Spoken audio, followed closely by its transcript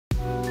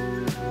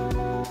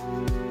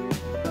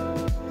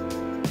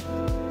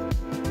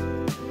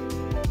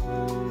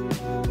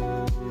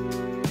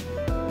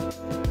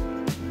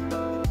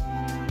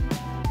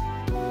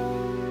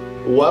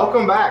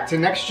Welcome back to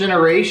Next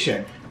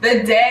Generation.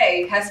 The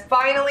day has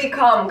finally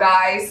come,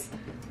 guys.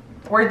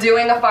 We're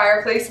doing a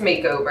fireplace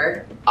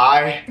makeover.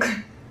 I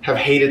have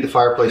hated the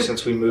fireplace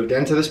since we moved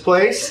into this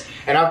place,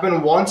 and I've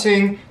been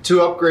wanting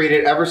to upgrade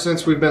it ever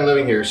since we've been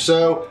living here.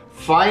 So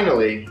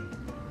finally.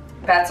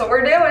 That's what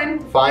we're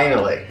doing.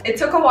 Finally. It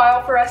took a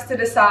while for us to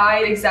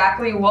decide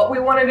exactly what we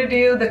wanted to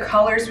do, the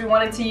colors we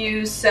wanted to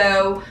use,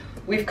 so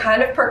we've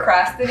kind of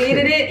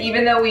procrastinated it.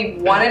 Even though we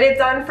wanted it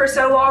done for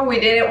so long, we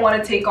didn't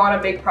want to take on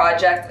a big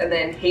project and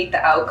then hate the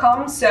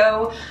outcome.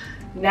 So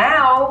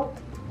now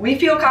we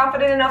feel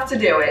confident enough to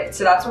do it.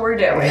 So that's what we're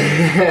doing.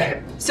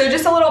 So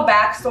just a little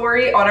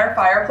backstory on our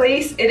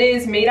fireplace. It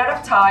is made out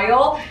of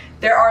tile.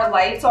 There are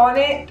lights on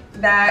it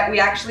that we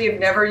actually have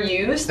never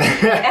used.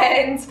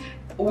 And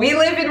we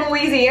live in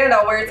Louisiana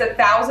where it's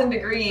 1,000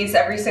 degrees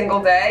every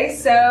single day,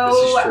 so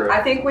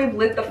I think we've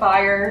lit the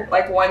fire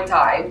like one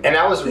time. And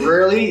that was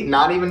really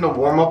not even to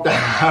warm up the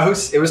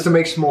house, it was to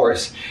make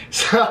s'mores.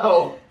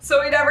 So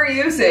we never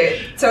use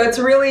it. So it's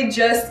really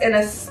just an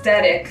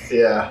aesthetic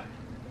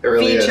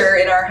feature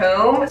in our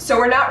home. So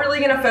we're not really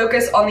gonna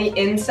focus on the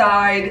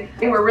inside.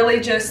 We're really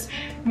just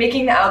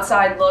making the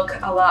outside look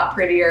a lot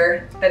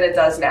prettier than it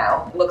does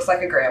now. It looks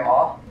like a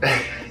grandma.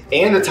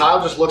 And the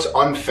tile just looks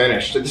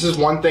unfinished. This is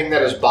one thing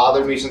that has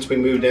bothered me since we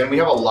moved in. We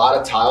have a lot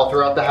of tile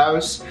throughout the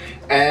house,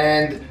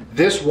 and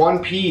this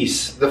one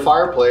piece, the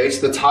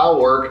fireplace, the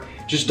tile work,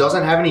 just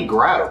doesn't have any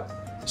grout.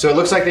 So it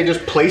looks like they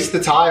just placed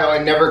the tile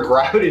and never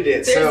grouted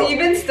it. There's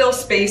even still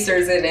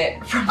spacers in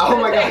it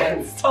from when they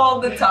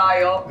installed the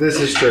tile. This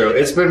is true.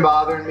 It's been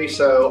bothering me,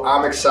 so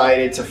I'm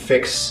excited to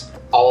fix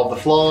all of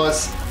the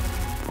flaws.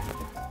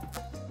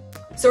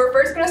 So we're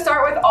first gonna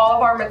start with all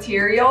of our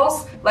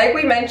materials. Like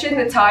we mentioned,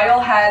 the tile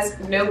has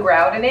no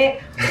grout in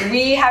it.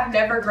 We have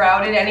never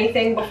grouted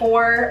anything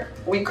before.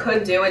 We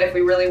could do it if we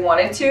really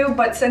wanted to,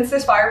 but since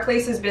this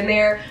fireplace has been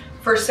there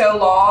for so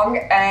long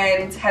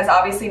and has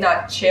obviously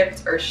not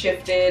chipped or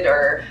shifted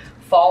or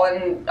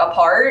fallen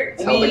apart,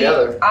 we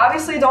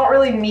obviously don't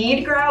really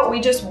need grout.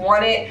 We just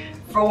want it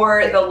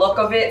for the look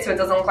of it so it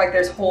doesn't look like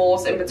there's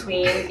holes in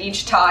between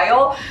each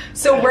tile.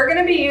 So we're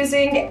gonna be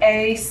using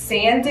a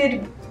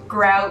sanded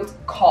grout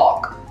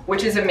caulk,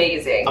 which is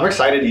amazing. I'm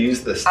excited to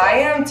use this stuff. I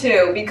am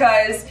too,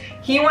 because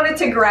he wanted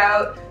to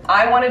grout,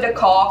 I wanted to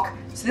caulk,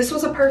 so this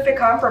was a perfect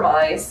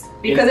compromise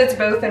because it's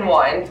both in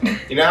one.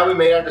 You know how we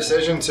made our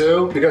decision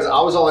too? Because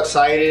I was all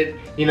excited,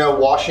 you know,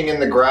 washing in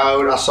the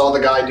grout. I saw the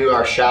guy do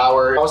our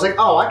shower. I was like,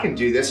 oh, I can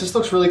do this. This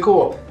looks really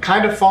cool.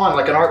 Kind of fun,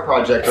 like an art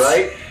project,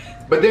 right?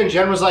 But then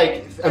Jen was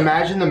like,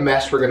 imagine the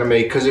mess we're gonna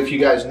make, because if you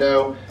guys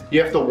know,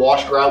 you have to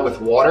wash grout with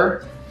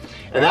water.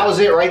 And that was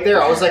it right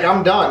there. I was like,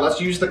 I'm done.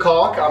 Let's use the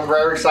caulk. I'm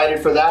very excited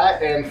for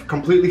that and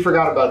completely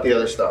forgot about the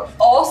other stuff.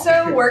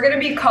 Also, we're gonna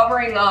be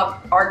covering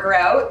up our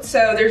grout,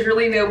 so there's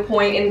really no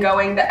point in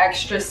going the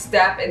extra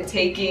step and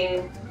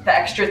taking the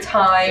extra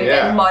time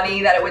and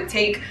money that it would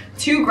take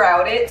to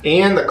grout it.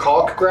 And the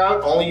caulk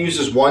grout only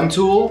uses one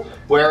tool,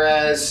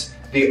 whereas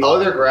the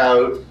other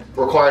grout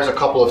requires a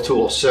couple of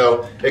tools.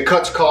 So it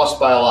cuts costs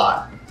by a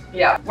lot.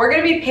 Yeah, we're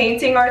gonna be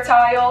painting our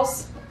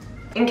tiles,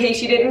 in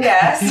case you didn't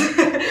guess.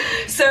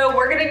 So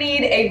we're gonna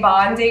need a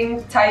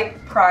bonding type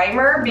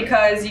primer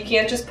because you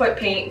can't just put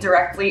paint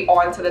directly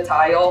onto the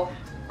tile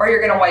or you're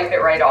gonna wipe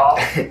it right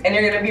off and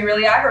you're gonna be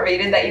really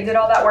aggravated that you did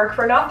all that work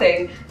for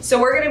nothing. So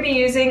we're gonna be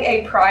using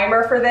a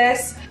primer for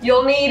this.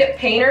 You'll need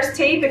painter's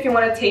tape if you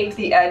wanna tape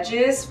the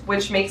edges,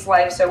 which makes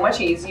life so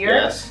much easier.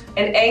 Yes.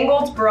 An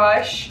angled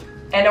brush,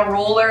 and a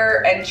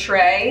roller and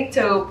tray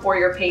to pour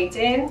your paint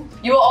in.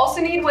 You will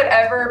also need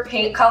whatever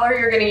paint color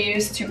you're gonna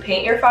use to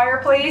paint your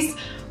fireplace.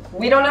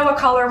 We don't know what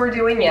color we're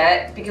doing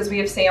yet because we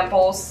have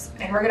samples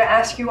and we're gonna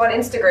ask you on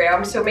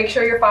Instagram, so make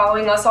sure you're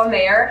following us on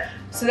there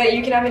so that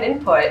you can have an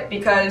input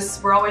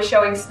because we're always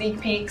showing sneak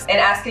peeks and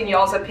asking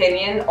y'all's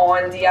opinion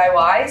on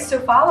DIY, so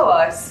follow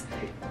us.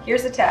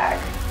 Here's a tag.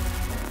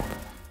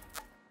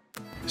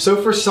 So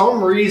for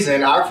some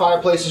reason, our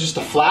fireplace is just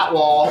a flat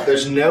wall.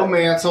 There's no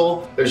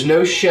mantle, there's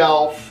no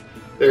shelf,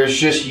 there's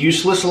just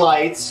useless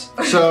lights.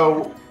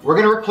 So we're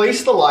gonna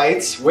replace the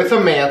lights with a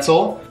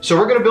mantle. So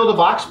we're gonna build a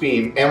box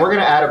beam and we're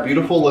gonna add a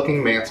beautiful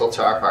looking mantle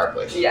to our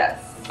fireplace.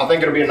 Yes. I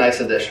think it'll be a nice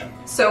addition.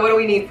 So what do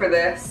we need for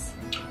this?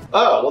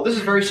 Oh, well this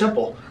is very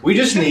simple. We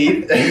just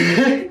need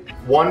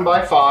 1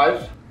 by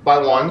 5 by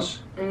 1s.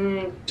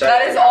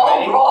 That is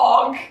all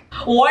wrong.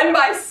 1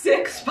 by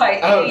 6 by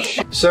 8.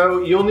 Oh,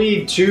 so you'll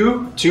need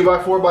 2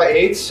 by 4 by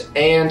 8s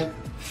and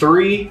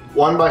 3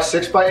 1 by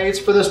 6 by 8s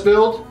for this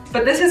build.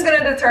 But this is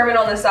gonna determine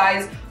on the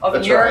size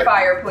of your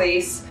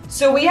fireplace.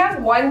 So we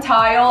have one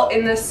tile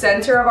in the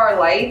center of our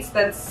lights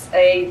that's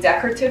a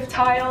decorative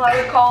tile, I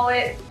would call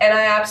it, and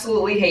I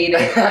absolutely hate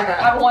it.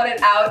 I want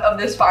it out of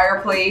this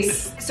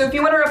fireplace. So if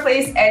you want to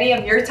replace any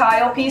of your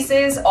tile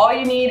pieces, all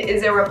you need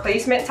is a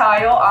replacement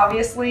tile,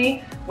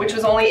 obviously, which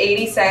was only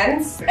 80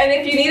 cents. And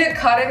if you need to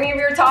cut any of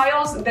your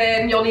tiles,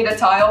 then you'll need a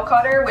tile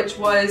cutter, which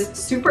was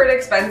super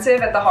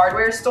inexpensive at the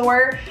hardware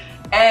store.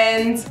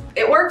 and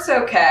it works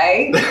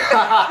okay.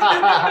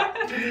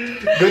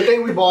 Good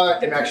thing we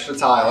bought an extra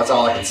tile, that's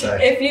all I can say.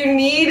 If you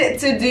need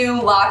to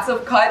do lots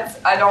of cuts,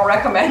 I don't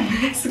recommend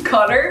this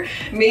cutter.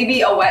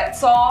 Maybe a wet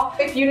saw.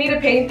 If you need to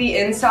paint the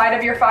inside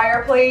of your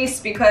fireplace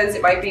because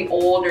it might be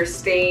old or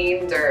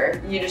stained,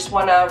 or you just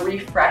want to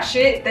refresh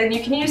it, then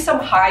you can use some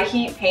high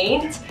heat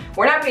paint.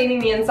 We're not painting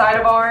the inside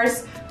of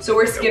ours, so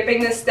we're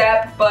skipping this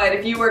step, but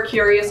if you were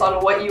curious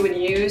on what you would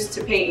use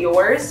to paint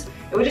yours,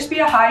 it would just be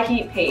a high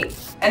heat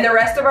paint. And the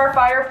rest of our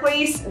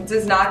fireplace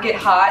does not get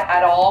hot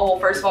at all. Well,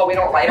 first of all, we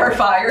don't light our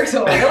fire,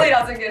 so it really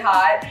doesn't get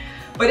hot.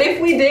 But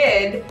if we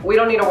did, we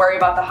don't need to worry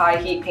about the high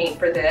heat paint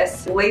for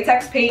this.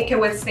 Latex paint can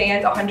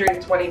withstand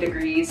 120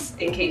 degrees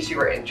in case you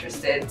were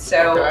interested.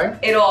 So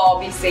it'll all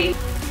be safe.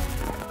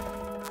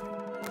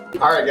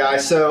 All right,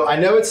 guys, so I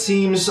know it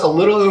seems a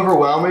little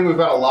overwhelming. We've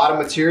got a lot of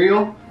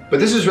material, but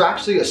this is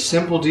actually a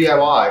simple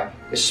DIY,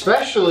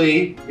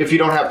 especially if you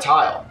don't have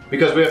tile,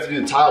 because we have to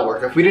do the tile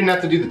work. If we didn't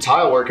have to do the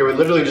tile work, it would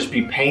literally just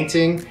be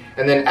painting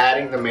and then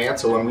adding the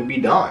mantle and we'd be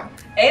done.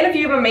 And if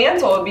you have a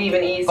mantle, it'd be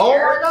even easier. Oh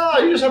my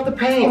God, you just have to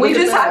paint. We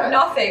just have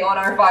nothing on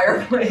our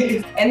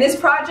fireplace. And this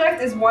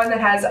project is one that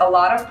has a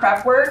lot of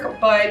prep work,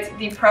 but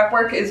the prep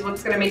work is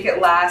what's gonna make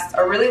it last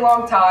a really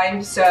long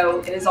time, so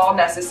it is all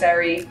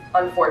necessary,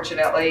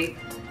 unfortunately.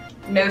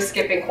 No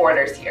skipping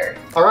corners here.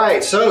 All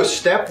right, so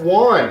step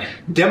one,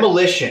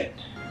 demolition.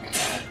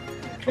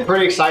 I'm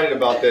pretty excited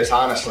about this,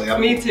 honestly.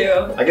 Me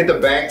too. I get to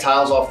bang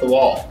tiles off the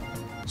wall.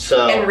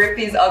 So. And rip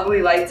these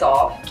ugly lights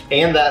off.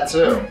 And that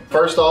too.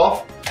 First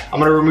off, I'm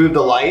gonna remove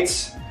the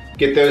lights,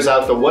 get those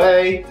out the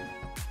way.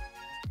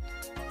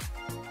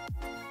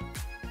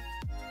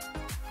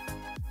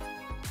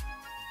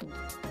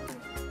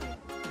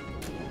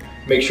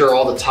 Make sure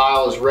all the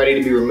tile is ready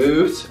to be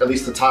removed, at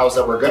least the tiles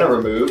that we're gonna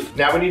remove.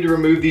 Now we need to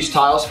remove these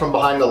tiles from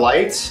behind the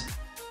lights.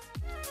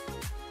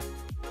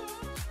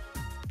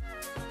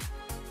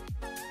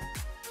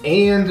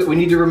 And we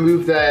need to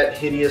remove that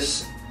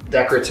hideous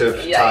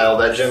decorative tile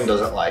that Jim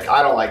doesn't like.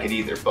 I don't like it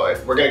either,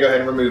 but we're gonna go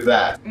ahead and remove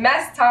that.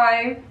 Mess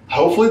time.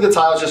 Hopefully the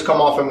tiles just come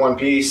off in one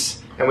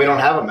piece and we don't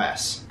have a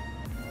mess.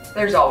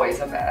 There's always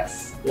a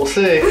mess. We'll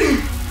see.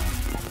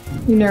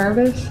 You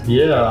nervous?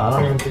 Yeah, I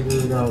don't even think this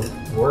is gonna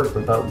work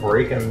without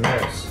breaking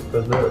this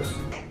with this.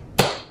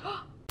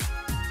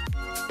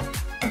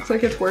 Looks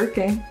like it's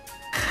working.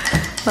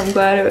 I'm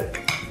glad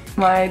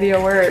my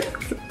idea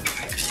worked.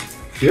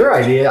 Your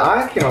idea?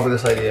 I came up with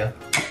this idea.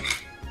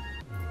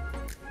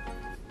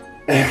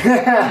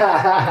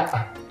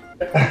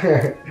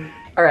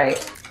 All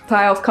right,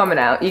 tile's coming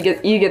out. You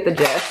get the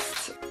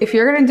gist. If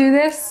you're gonna do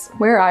this,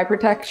 wear eye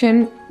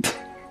protection.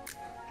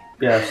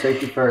 Yeah,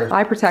 safety first.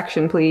 Eye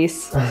protection,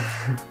 please.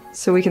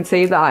 So we can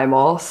save the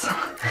eyeballs.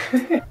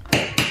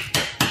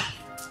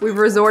 We've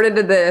resorted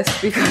to this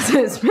because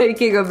it's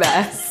making a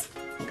mess.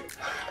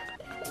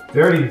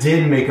 They already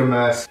did make a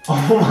mess.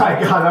 Oh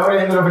my God, I would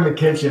have ended up in the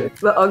kitchen.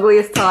 The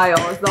ugliest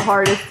tile is the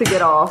hardest to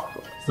get off.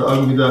 It's the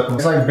ugly duckling.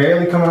 It's like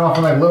barely coming off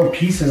in like little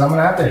pieces. I'm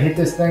gonna have to hit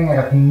this thing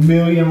like a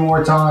million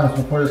more times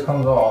before this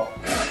comes off.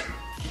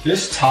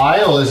 This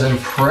tile is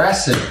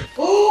impressive.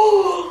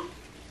 Oh,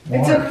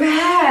 it's a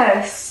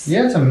mess.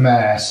 Yeah, it's a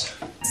mess.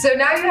 So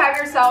now you have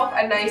yourself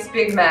a nice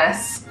big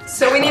mess.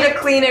 So we need to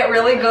clean it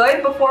really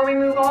good before we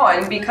move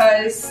on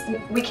because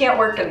we can't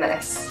work in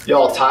this.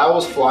 Y'all, tile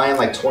was flying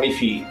like 20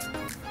 feet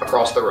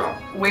across the room.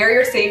 Wear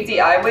your safety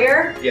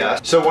eyewear. Yeah,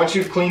 so once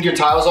you've cleaned your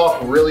tiles off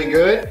really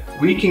good,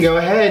 we can go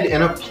ahead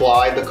and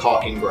apply the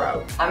caulking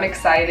grout. I'm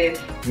excited.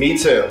 Me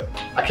too.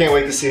 I can't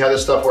wait to see how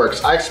this stuff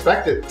works. I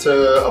expect it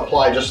to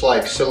apply just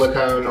like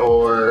silicone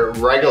or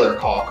regular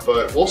caulk,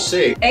 but we'll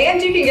see.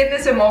 And you can get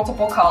this in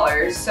multiple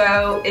colors.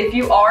 So if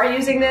you are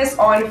using this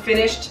on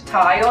finished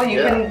tile,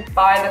 you can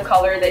buy the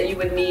color that you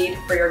would need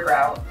for your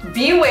grout.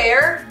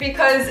 Beware,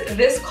 because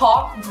this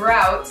caulk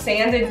grout,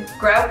 sanded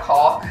grout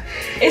caulk,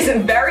 is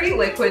very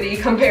liquidy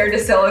compared to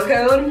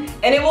silicone,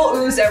 and it will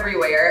ooze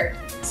everywhere.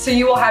 So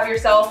you will have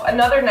yourself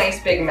another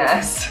nice big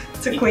mess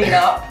to clean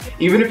up.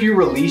 Even if you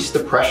release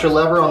the pressure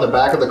lever on the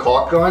back of the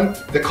caulk gun,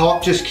 the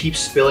caulk just keeps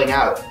spilling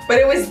out. But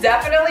it was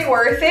definitely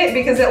worth it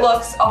because it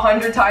looks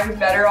 100 times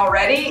better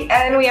already,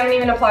 and we haven't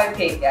even applied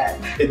paint yet.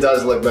 It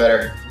does look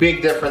better.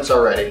 Big difference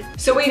already.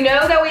 So we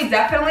know that we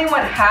definitely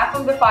want half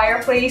of the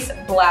fireplace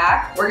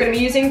black. We're gonna be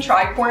using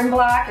tricorn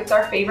black. It's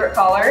our favorite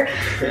color.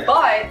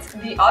 But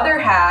the other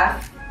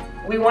half,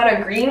 we want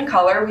a green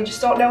color. We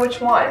just don't know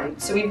which one.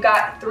 So we've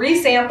got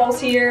 3 samples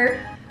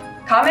here.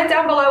 Comment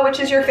down below which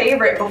is your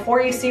favorite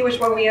before you see which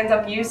one we end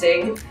up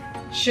using.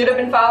 Should have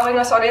been following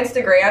us on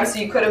Instagram so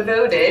you could have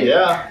voted.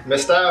 Yeah,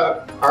 missed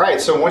out. All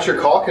right, so once your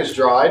caulk is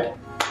dried,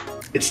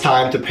 it's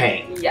time to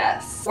paint.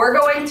 Yes. We're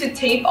going to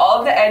tape all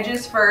of the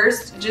edges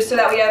first, just so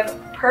that we have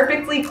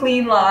perfectly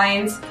clean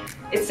lines.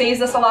 It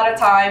saves us a lot of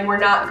time. We're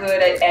not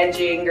good at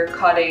edging or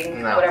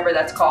cutting, whatever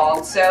that's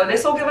called. So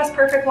this will give us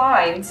perfect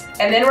lines.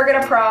 And then we're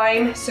gonna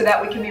prime so that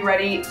we can be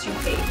ready to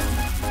paint.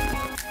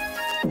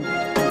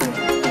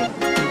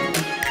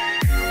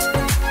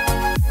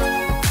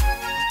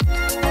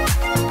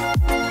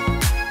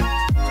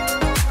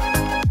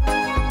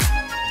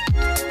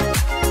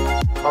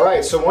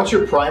 right, so once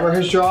your primer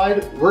has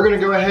dried, we're gonna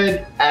go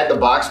ahead, add the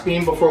box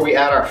beam before we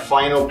add our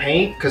final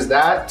paint, because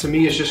that to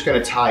me is just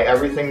gonna tie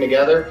everything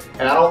together,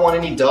 and I don't want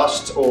any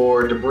dust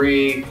or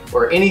debris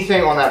or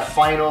anything on that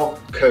final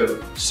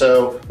coat.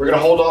 So we're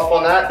gonna hold off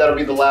on that. That'll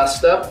be the last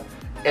step,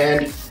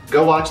 and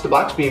go watch the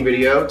box beam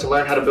video to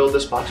learn how to build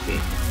this box beam.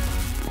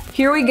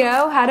 Here we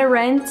go, how to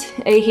rent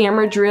a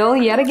hammer drill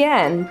yet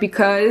again,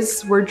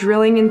 because we're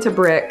drilling into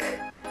brick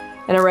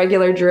and a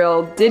regular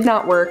drill did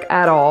not work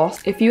at all.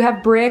 If you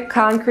have brick,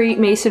 concrete,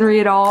 masonry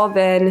at all,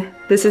 then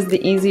this is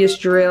the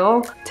easiest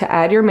drill to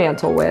add your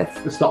mantle with.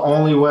 It's the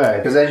only way,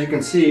 because as you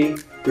can see,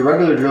 the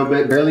regular drill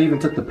bit barely even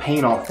took the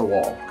paint off the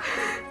wall.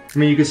 I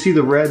mean, you can see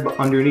the red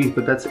underneath,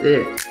 but that's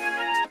it.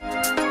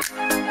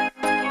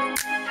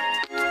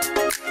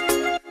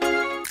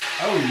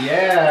 Oh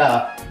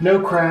yeah, no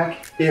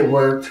crack, it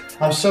worked.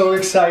 I'm so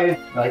excited.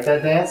 You like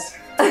that dance?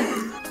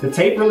 The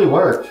tape really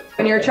worked.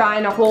 When you're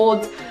trying to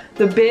hold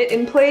the bit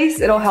in place,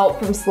 it'll help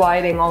from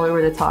sliding all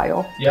over the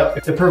tile.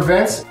 Yep, it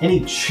prevents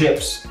any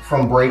chips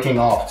from breaking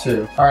off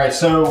too. All right,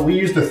 so we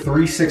use the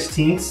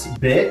 3/16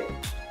 bit,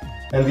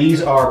 and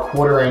these are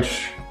 1/4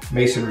 inch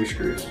masonry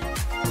screws.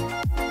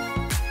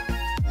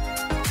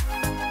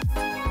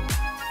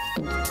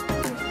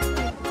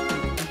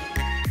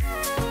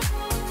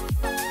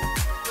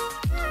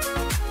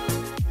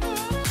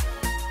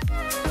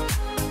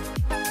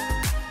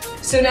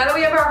 So now that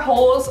we have our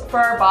holes for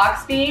our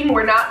box beam,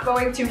 we're not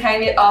going to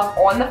hang it up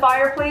on the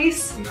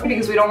fireplace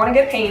because we don't want to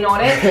get paint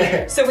on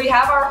it. So we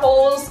have our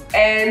holes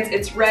and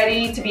it's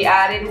ready to be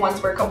added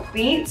once we're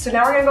complete. So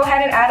now we're gonna go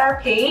ahead and add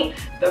our paint,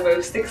 the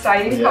most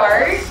exciting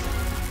part.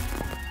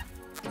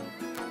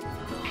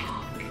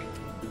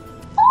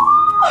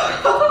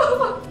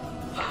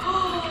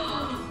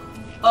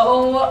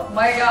 Oh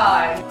my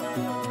God.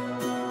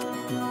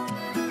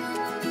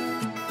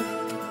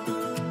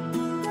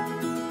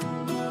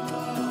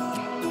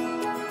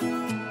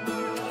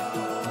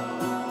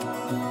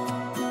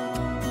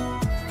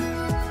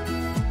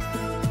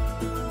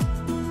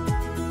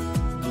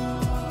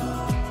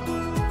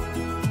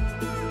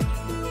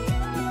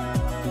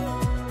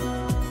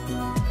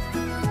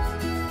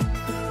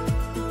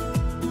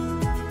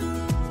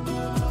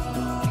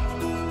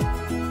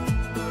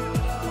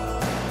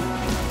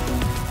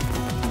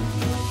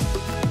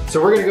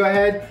 So we're gonna go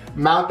ahead,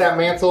 mount that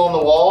mantle on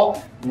the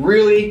wall.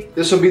 Really,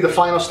 this will be the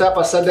final step.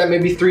 I said that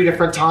maybe 3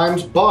 different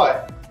times,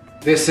 but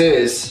this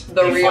is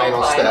the real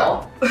final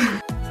step.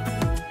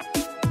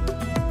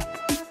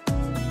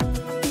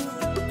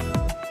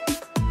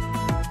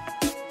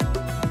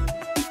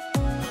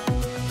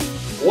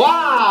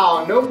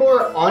 Wow, no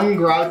more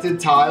ungrouted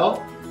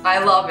tile. I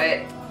love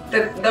it.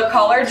 The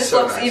color just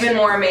So looks nice. even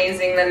more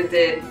amazing than it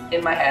did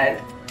in my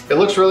head. It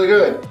looks really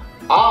good.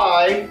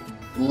 I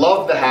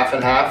love the half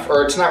and half,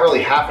 or it's not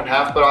really half and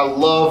half, but I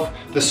love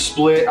the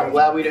split. I'm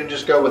glad we didn't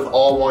just go with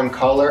all one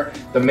color.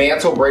 The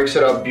mantle breaks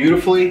it up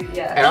beautifully,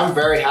 Yes. and I'm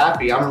very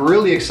happy. I'm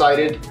really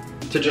excited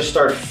to just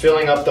start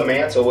filling up the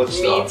mantle with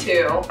stuff. Me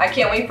too. I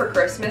can't wait for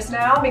Christmas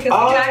now because we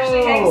can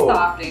actually hang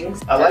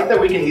stockings. I like that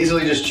we can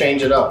easily just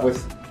change it up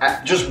with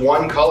just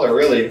one color,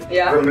 really.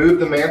 Yeah. Remove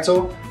the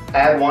mantle,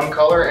 add one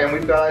color, and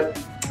we've got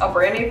a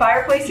brand new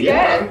fireplace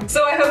again. Yeah.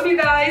 So I hope you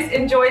guys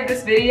enjoyed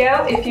this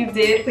video. If you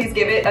did, please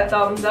give it a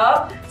thumbs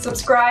up.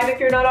 Subscribe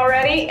if you're not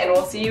already, and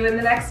we'll see you in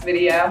the next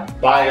video.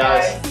 Bye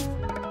guys.